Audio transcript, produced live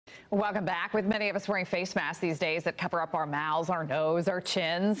Welcome back. With many of us wearing face masks these days that cover up our mouths, our nose, our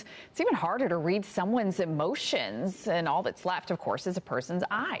chins, it's even harder to read someone's emotions. And all that's left, of course, is a person's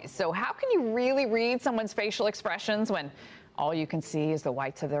eyes. So how can you really read someone's facial expressions when all you can see is the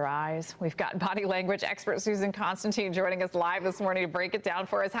whites of their eyes? We've got body language expert Susan Constantine joining us live this morning to break it down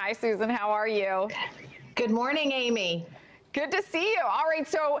for us. Hi, Susan. How are you? Good morning, Amy. Good to see you. All right,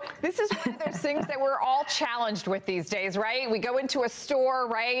 so this is one of those things that we're all challenged with these days, right? We go into a store,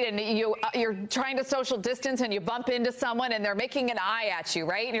 right, and you're trying to social distance and you bump into someone and they're making an eye at you,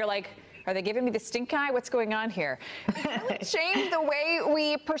 right? And you're like, are they giving me the stink eye? What's going on here? It's really changed the way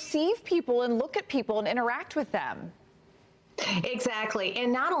we perceive people and look at people and interact with them. Exactly.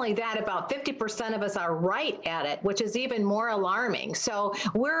 And not only that, about 50% of us are right at it, which is even more alarming. So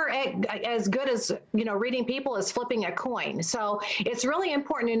we're as good as, reading people as flipping a coin. So it's really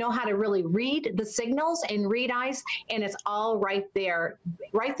important to know how to really read the signals and read eyes. And it's all right there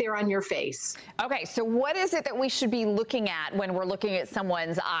on your face. Okay. So what is it that we should be looking at when we're looking at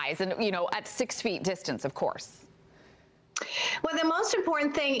someone's eyes and, at 6 feet distance, of course? Well, the most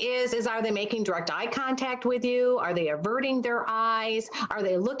important thing is are they making direct eye contact with you? Are they averting their eyes? Are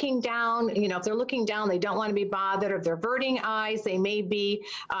they looking down? If they're looking down, they don't want to be bothered. If they're averting eyes, they may be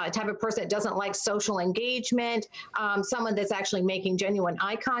a type of person that doesn't like social engagement. Someone that's actually making genuine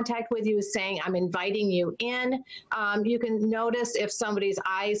eye contact with you, saying, I'm inviting you in. You can notice if somebody's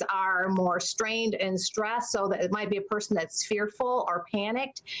eyes are more strained and stressed, so that it might be a person that's fearful or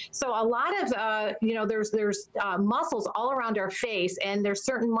panicked. So a lot of, there's muscles all around our face, and there's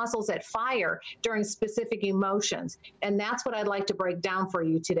certain muscles that fire during specific emotions. And that's what I'd like to break down for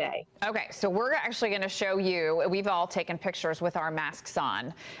you today. Okay, so we're actually going to show you, we've all taken pictures with our masks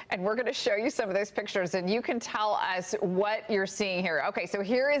on, and we're going to show you some of those pictures, and you can tell us what you're seeing here. Okay, so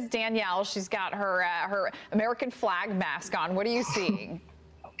here is Danielle. She's got her American flag mask on. What are you seeing?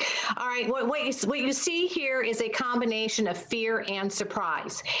 All right, what you see here is a combination of fear and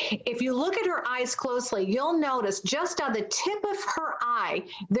surprise. If you look at her eyes closely, you'll notice just on the tip of her eye,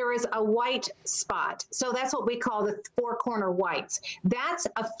 there is a white spot. So that's what we call the four corner whites. That's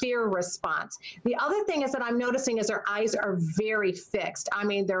a fear response. The other thing is that I'm noticing is her eyes are very fixed. I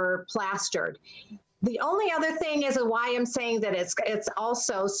mean, they're plastered. The only other thing is why I'm saying that it's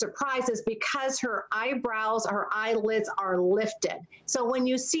also surprise is because her eyebrows, her eyelids are lifted. So when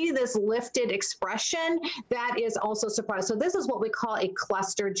you see this lifted expression, that is also surprise. So this is what we call a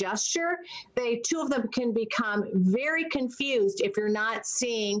cluster gesture. Two of them can become very confused if you're not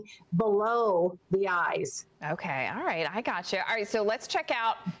seeing below the eyes. Okay, all right, I got you. All right, so let's check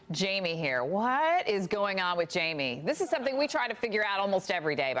out Jamie here. What is going on with Jamie? This is something we try to figure out almost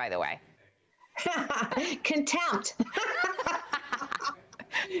every day, by the way. Contempt.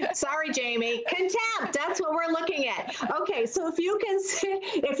 Sorry, Jamie. Contempt. That's what we're looking at. Okay, so if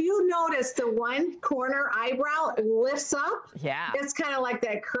you notice the one corner eyebrow lifts up, yeah, it's kind of like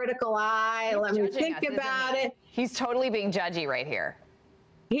that critical eye. Let me think about it. He's totally being judgy right here.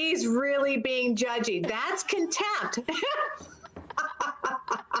 He's really being judgy. That's contempt.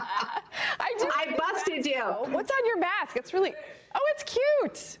 I busted you. What's on your mask? It's really, it's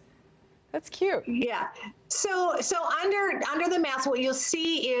cute. That's cute. Yeah. So under the mask, what you'll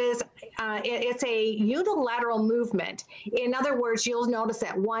see is it's a unilateral movement. In other words, you'll notice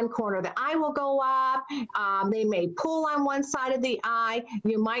that one corner, the eye will go up. They may pull on one side of the eye.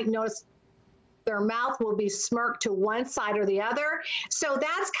 You might notice their mouth will be smirked to one side or the other. So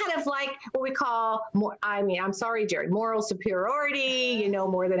that's kind of like what we call, I'm sorry, Jared, moral superiority,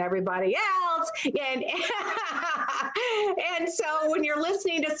 more than everybody else. And so when you're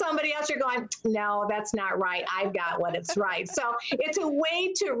listening to somebody else, you're going, no, that's not right. I've got what it's right. So it's a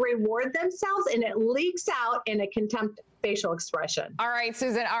way to reward themselves, and it leaks out in a contempt facial expression. All right,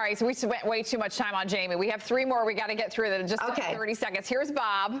 Susan. All right, so we spent way too much time on Jamie. We have 3 more we got to get through that in just 30 seconds. Here's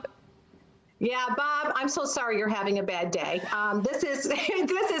Bob. Yeah, Bob, I'm so sorry you're having a bad day. This is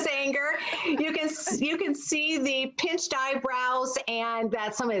anger. You can see the pinched eyebrows, and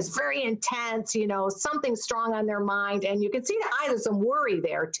that someone is very intense, something strong on their mind, and you can see the eye, there's some worry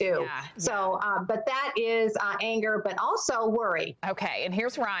there too. Yeah, so, but that is anger, but also worry. Okay, and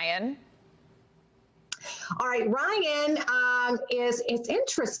here's Ryan. All right, Ryan it's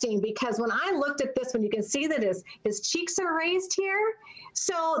interesting because when I looked at this one, you can see that his cheeks are raised here.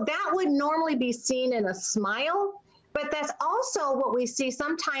 So that would normally be seen in a smile, but that's also what we see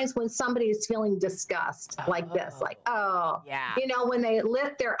sometimes when somebody is feeling disgust, like this, like, yeah, when they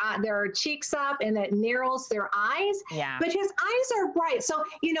lift their cheeks up and it narrows their eyes. Yeah. But his eyes are bright. So,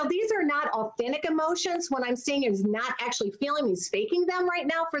 these are not authentic emotions. What I'm seeing is not actually feeling, he's faking them right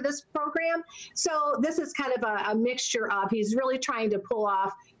now for this program. So this is kind of a mixture of, he's really trying to pull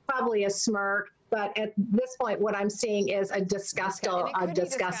off probably a smirk. But at this point, what I'm seeing is a disgust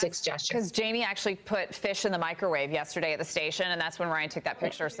expression. Because Jamie actually put fish in the microwave yesterday at the station, and that's when Ryan took that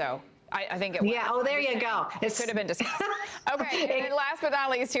picture. So I think it was. Yeah, oh, there you go. It could have been disgusting. Okay, and then last but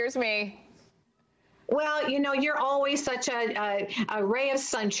not least, here's me. Well, you know, you're always such a ray of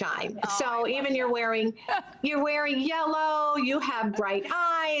sunshine. So even you're wearing yellow, you have bright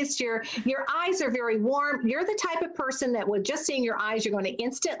eyes, your eyes are very warm. You're the type of person that with just seeing your eyes, you're going to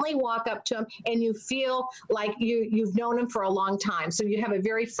instantly walk up to them and you feel like you've known them for a long time. So you have a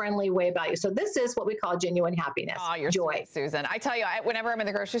very friendly way about you. So this is what we call genuine happiness. Oh, you're joy. Sweet, Susan. I tell you, whenever I'm in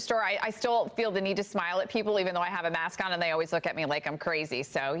the grocery store, I still feel the need to smile at people, even though I have a mask on, and they always look at me like I'm crazy.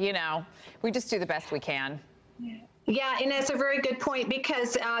 So, you know, we just do the best we can. Yeah, and that's a very good point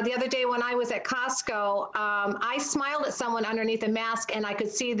because the other day when I was at Costco, I smiled at someone underneath a mask and I could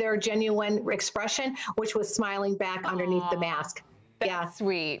see their genuine expression, which was smiling back underneath the mask. That's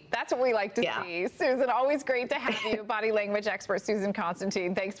sweet. That's what we like to see. Susan, always great to have you. Body language expert Susan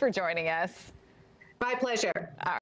Constantine. Thanks for joining us. My pleasure.